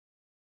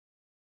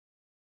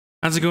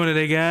How's it going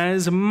today,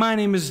 guys? My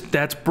name is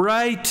That's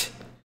Bright.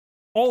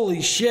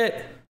 Holy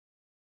shit.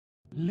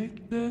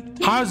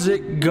 How's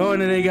it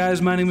going today,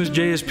 guys? My name is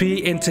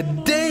JSP, and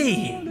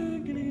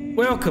today,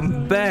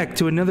 welcome back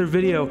to another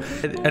video,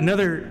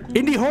 another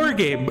indie horror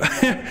game,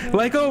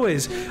 like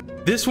always.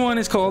 This one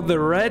is called The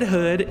Red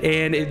Hood,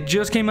 and it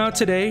just came out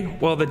today.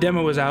 Well, the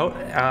demo was out.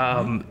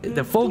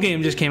 The full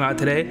game just came out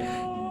today,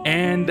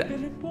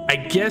 and I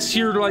guess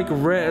you're like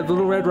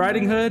Little Red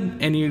Riding Hood,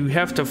 and you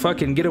have to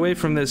fucking get away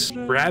from this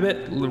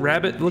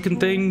rabbit-looking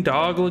thing,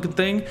 dog-looking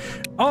thing.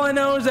 All I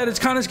know is that it's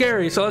kind of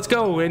scary, so let's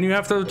go. And you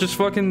have to just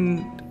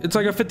fucking, it's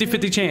like a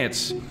 50-50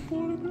 chance.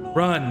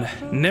 Run,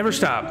 never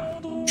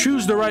stop.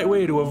 Choose the right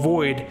way to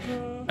avoid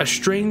a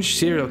strange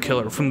serial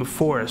killer from the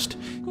forest.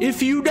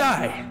 If you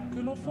die,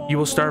 you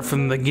will start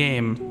from the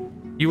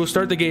game. You will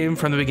start the game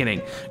from the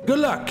beginning. Good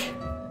luck.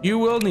 You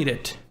will need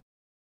it.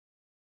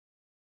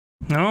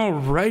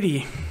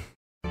 Alrighty.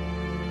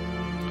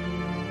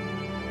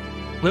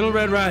 Little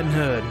Red Riding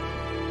Hood.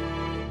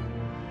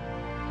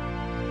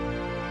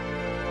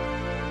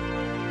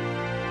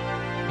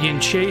 Being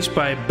chased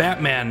by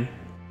Batman.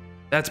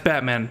 That's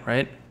Batman,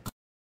 right?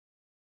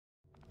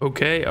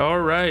 Okay,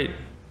 alright.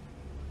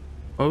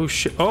 Oh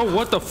shit. Oh,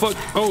 what the fuck?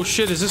 Oh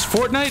shit, is this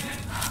Fortnite?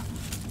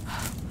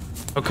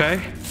 Okay.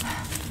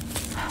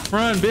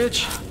 Run,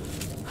 bitch.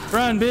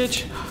 Run,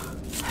 bitch.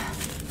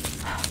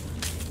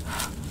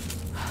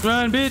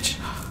 Run, bitch.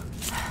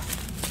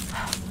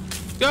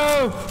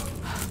 Go!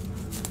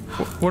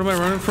 What am I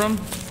running from?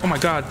 Oh my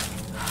god.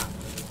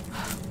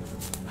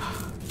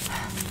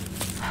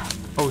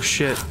 Oh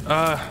shit.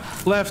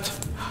 Left.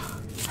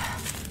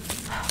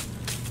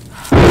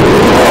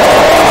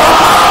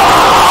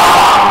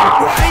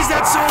 Why is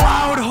that so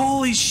loud?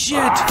 Holy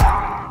shit.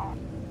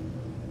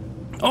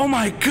 Oh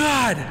my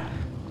god.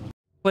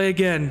 Play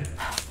again.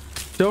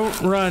 Don't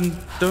run.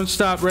 Don't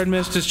stop. Red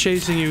Mist is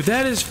chasing you.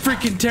 That is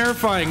freaking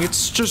terrifying.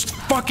 It's just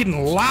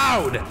fucking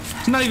loud.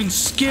 It's not even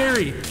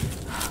scary.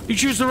 You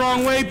choose the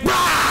wrong way.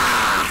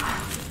 Bah!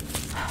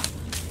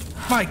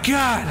 My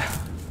god.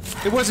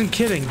 It wasn't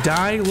kidding.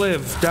 Die,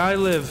 live. Die,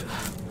 live.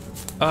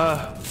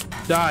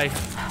 Die.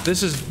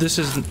 This is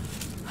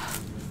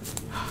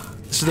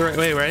the right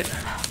way, right?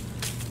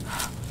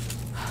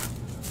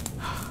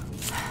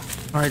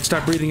 Alright,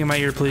 stop breathing in my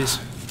ear, please.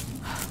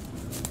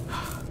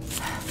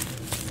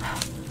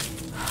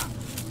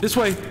 This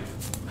way.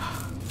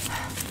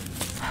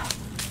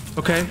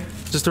 Okay.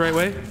 Is this the right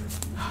way?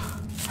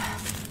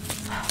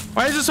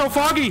 Why is it so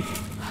foggy?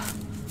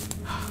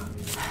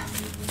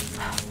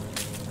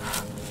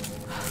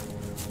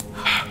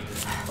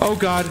 Oh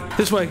god.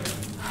 This way.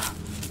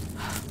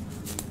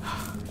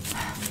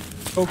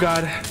 Oh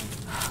god.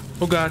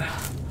 Oh god.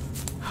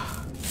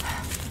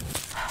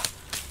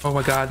 Oh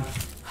my god.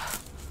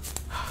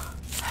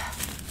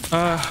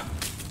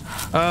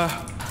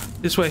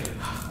 This way.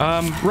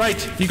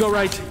 Right. You go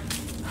right.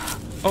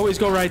 Always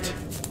go right.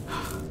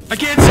 I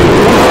can't see.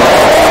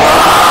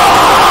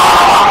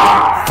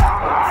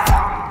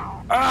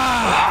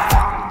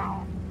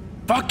 Ah!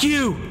 Fuck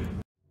you.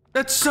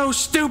 That's so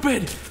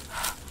stupid.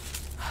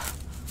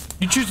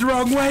 You choose the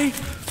wrong way.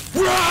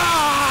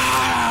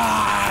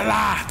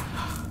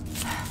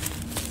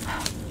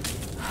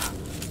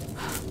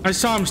 I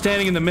saw him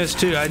standing in the mist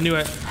too. I knew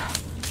I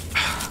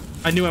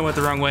went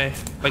the wrong way.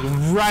 Like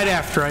right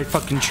after I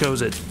fucking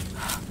chose it.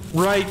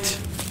 Right.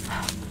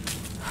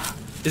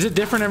 Is it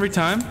different every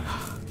time?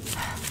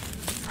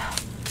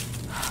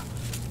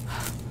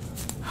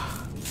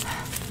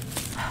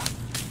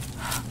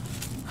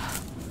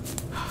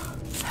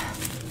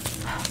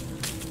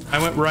 I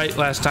went right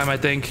last time, I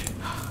think.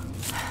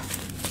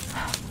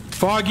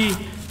 Foggy.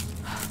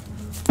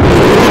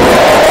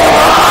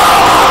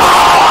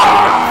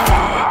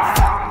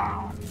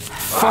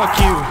 Fuck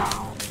you.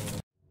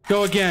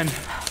 Go again.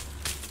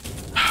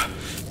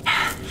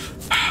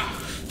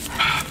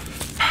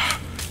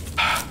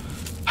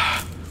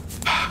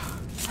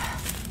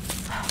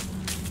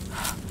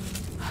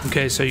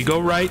 Okay, so you go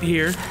right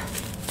here.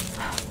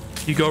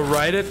 You go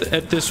right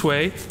at this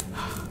way.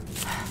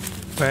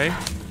 Okay.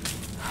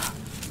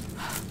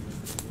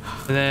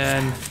 And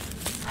then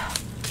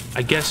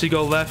I guess you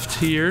go left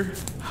here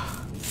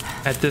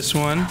at this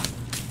one.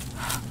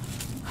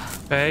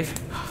 Okay.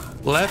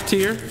 Left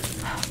here.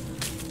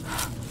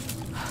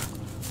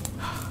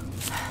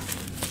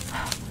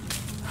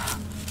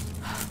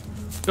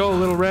 Go,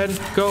 Little Red.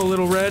 Go,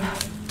 Little Red.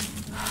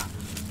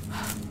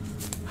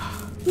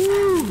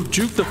 Woo!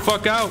 Juke the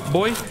fuck out,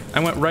 boy.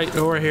 I went right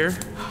over here.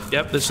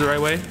 Yep, this is the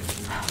right way,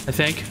 I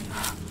think.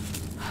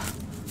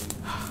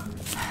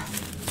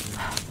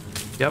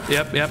 Yep.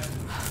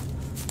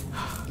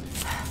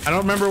 I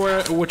don't remember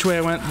which way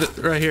I went.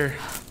 Right here.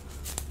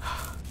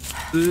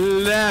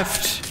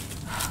 Left.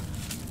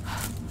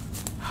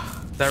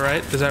 Is that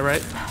right? Is that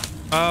right?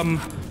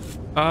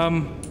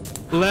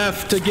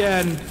 Left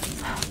again.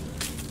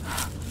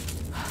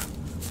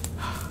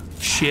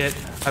 Shit,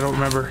 I don't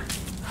remember.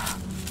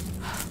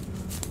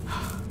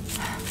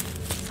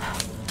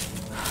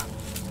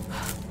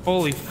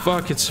 Holy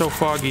fuck, it's so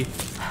foggy.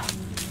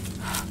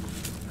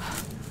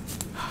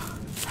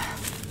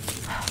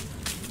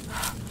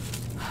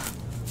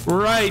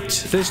 Right,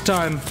 this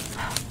time.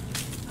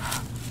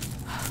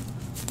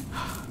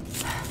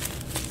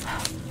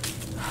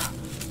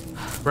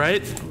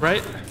 Right.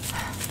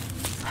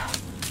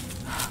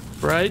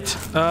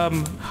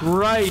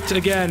 Right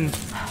again.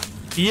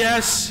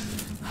 Yes.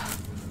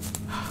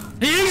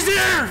 He's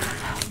there!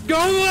 Go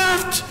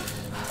left!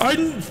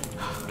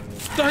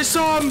 I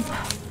saw him!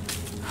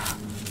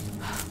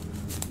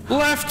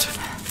 Left!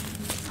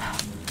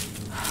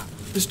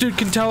 This dude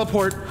can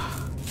teleport.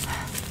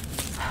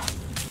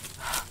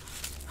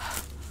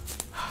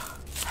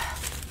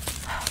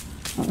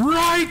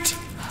 Right!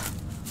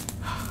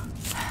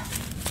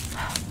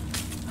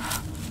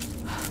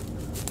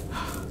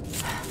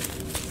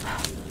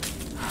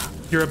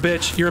 You're a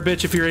bitch. You're a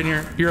bitch if you're in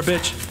here. You're a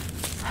bitch.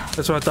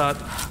 That's what I thought.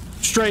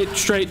 Straight.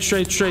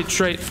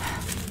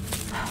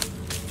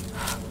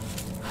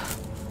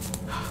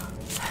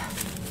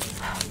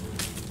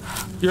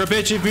 You're a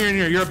bitch if you're in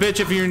here. You're a bitch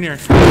if you're in here.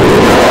 You're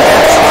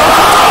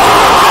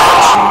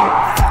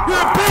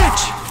a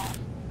bitch!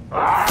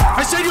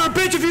 I said you're a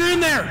bitch if you're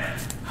in there!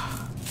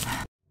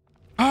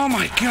 Oh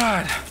my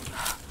god.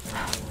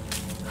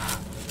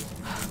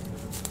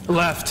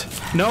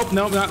 Left. Nope,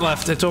 not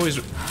left. It's always...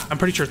 I'm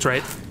pretty sure it's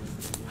right.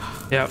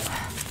 Yep.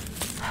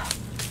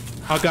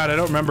 Oh god, I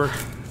don't remember.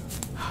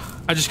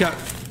 I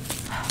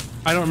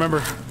don't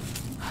remember.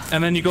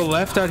 And then you go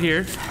left out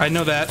here. I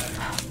know that.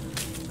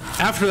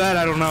 After that,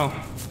 I don't know.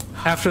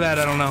 After that,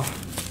 I don't know.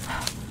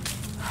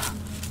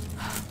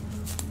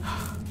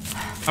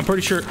 I'm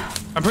pretty sure.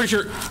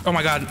 Oh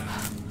my god.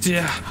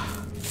 Yeah.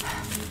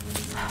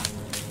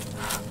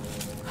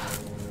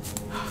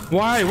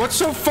 Why? What's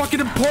so fucking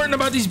important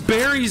about these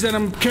berries that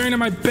I'm carrying in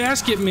my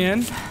basket,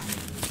 man?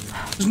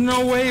 There's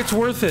no way it's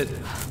worth it.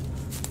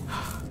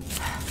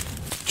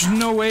 There's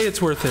no way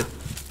it's worth it.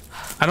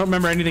 I don't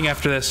remember anything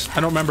after this. I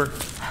don't remember.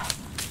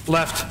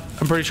 Left.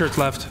 I'm pretty sure it's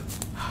left.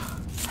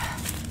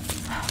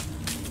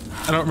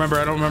 I don't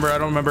remember.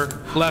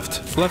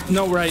 Left.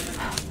 No, right.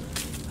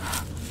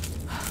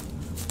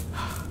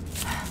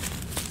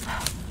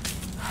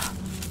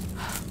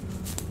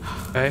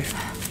 Okay.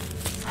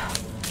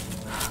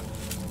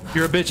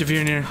 You're a bitch if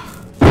you're in here.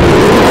 Why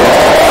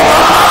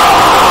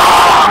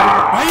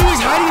are you always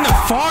hiding in the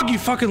fog, you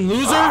fucking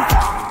loser?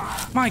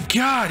 My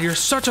god, you're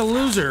such a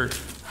loser.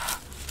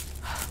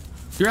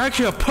 You're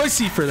actually a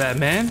pussy for that,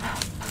 man.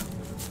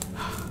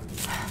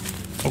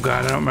 Oh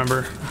god, I don't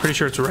remember. I'm pretty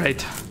sure it's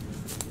right.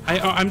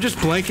 I'm just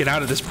blanking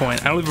out at this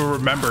point. I don't even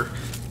remember.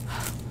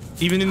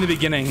 Even in the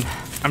beginning,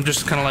 I'm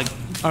just kind of like,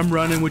 I'm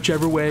running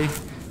whichever way.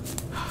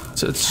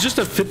 So it's just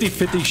a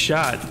 50-50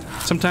 shot.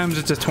 Sometimes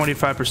it's a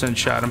 25%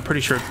 shot. I'm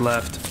pretty sure it's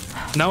left.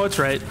 No, it's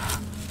right.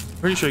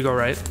 Pretty sure you go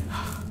right.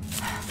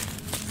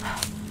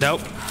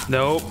 Nope.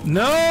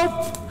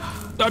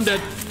 I'm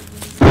dead.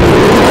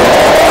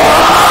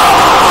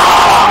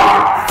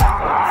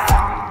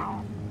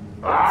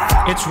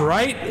 It's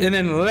right and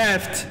then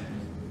left.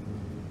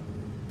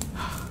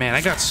 Man,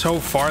 I got so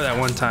far that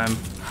one time.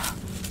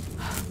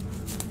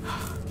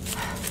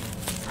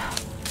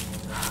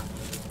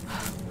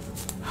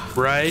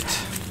 Right.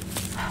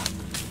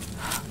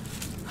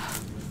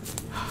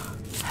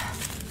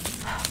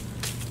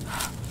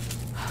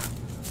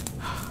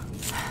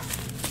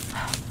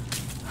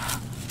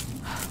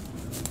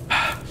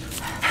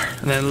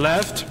 And then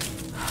left.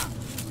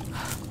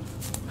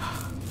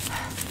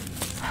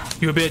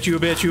 You a bitch, you a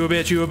bitch, you a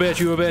bitch, you a bitch,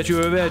 you a bitch,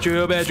 you a bitch,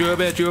 you a bitch, you a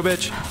bitch, you a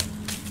bitch.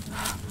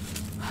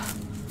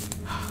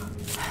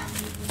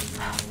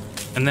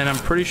 And then I'm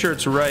pretty sure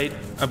it's right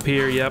up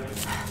here, yep.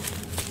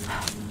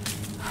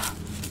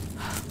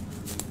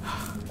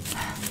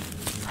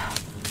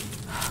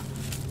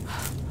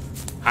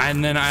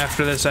 And then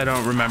after this, I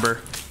don't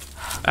remember.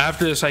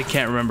 After this, I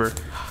can't remember.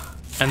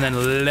 And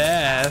then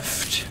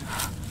left.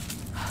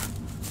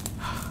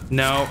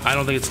 No, I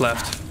don't think it's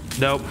left.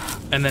 Nope.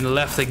 And then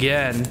left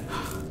again.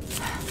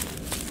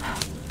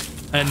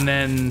 And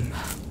then...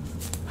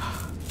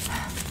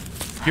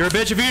 You're a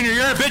bitch if you're in here.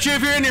 You're a bitch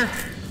if you're in here.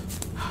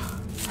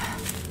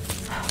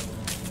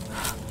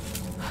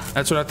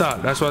 That's what I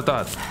thought. That's what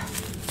I thought.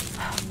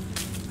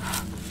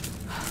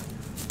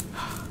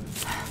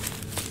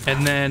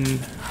 And then...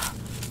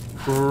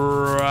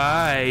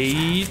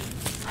 Right...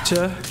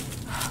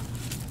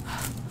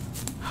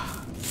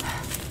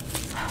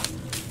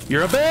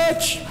 You're a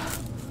bitch!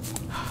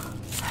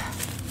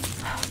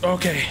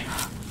 Okay.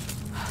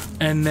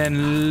 And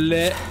then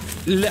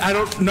I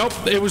don't... Nope,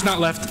 it was not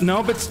left.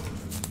 No, but...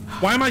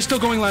 Why am I still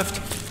going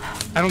left?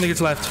 I don't think it's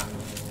left.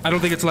 I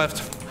don't think it's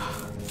left.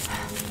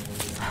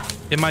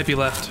 It might be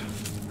left.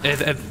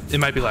 It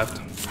might be left.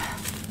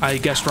 I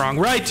guessed wrong.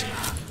 Right!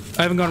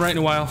 I haven't gone right in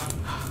a while.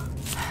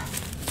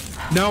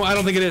 No, I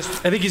don't think it is.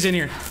 I think he's in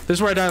here. This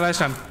is where I died last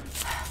time.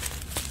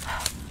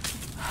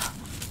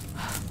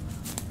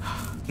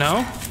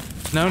 No?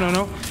 No.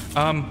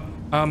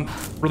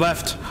 We're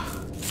left.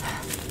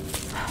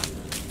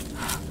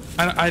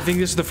 I think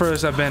this is the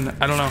furthest I've been.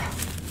 I don't know.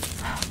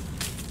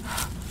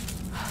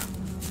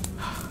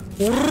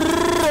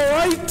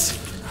 Right.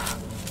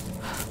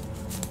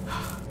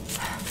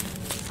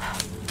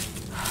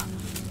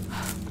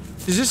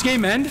 Does this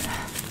game end?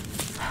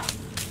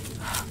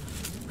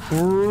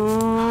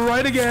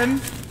 Right again.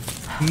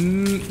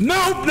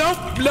 Nope,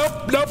 nope,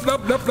 nope, nope,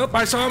 nope, nope, nope.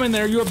 I saw him in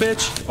there. You a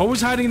bitch.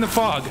 Always hiding in the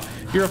fog.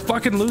 You're a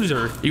fucking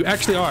loser. You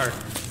actually are.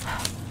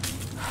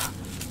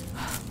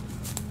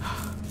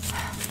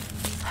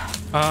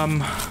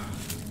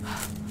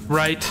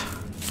 Right.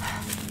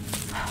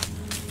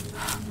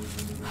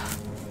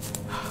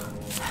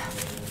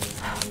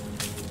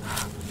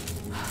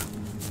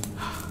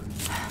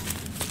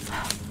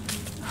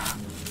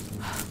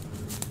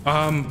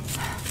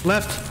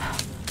 Left.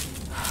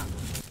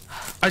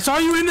 I saw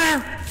you in there.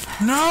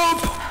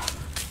 Nope.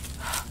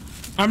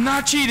 I'm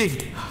not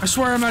cheating. I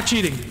swear I'm not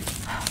cheating.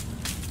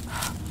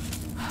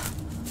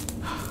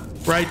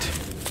 Right.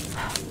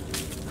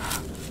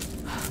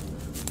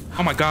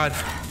 Oh my God.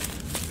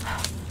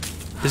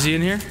 Is he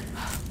in here?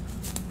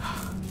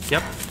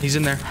 Yep, he's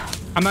in there.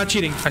 I'm not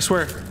cheating, I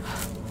swear.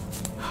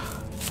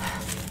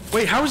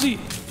 Wait, how is he?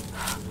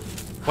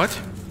 What?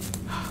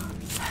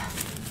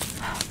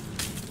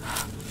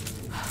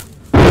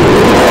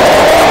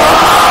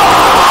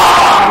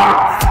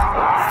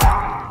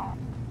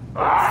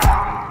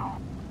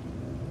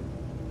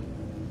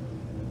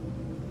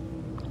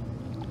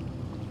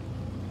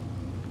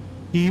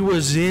 He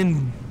was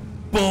in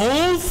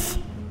both?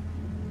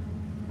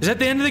 Is that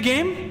the end of the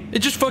game? It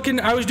just fucking,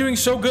 I was doing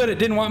so good it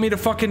didn't want me to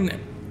fucking,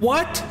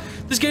 what?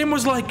 This game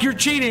was like, you're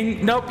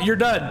cheating. Nope, you're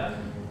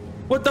done.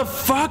 What the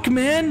fuck,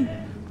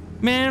 man?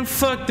 Man,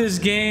 fuck this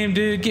game,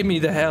 dude. Get me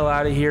the hell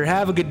out of here.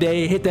 Have a good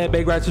day. Hit that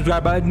big red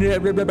subscribe button.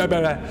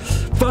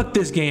 Fuck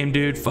this game,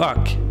 dude.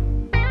 Fuck.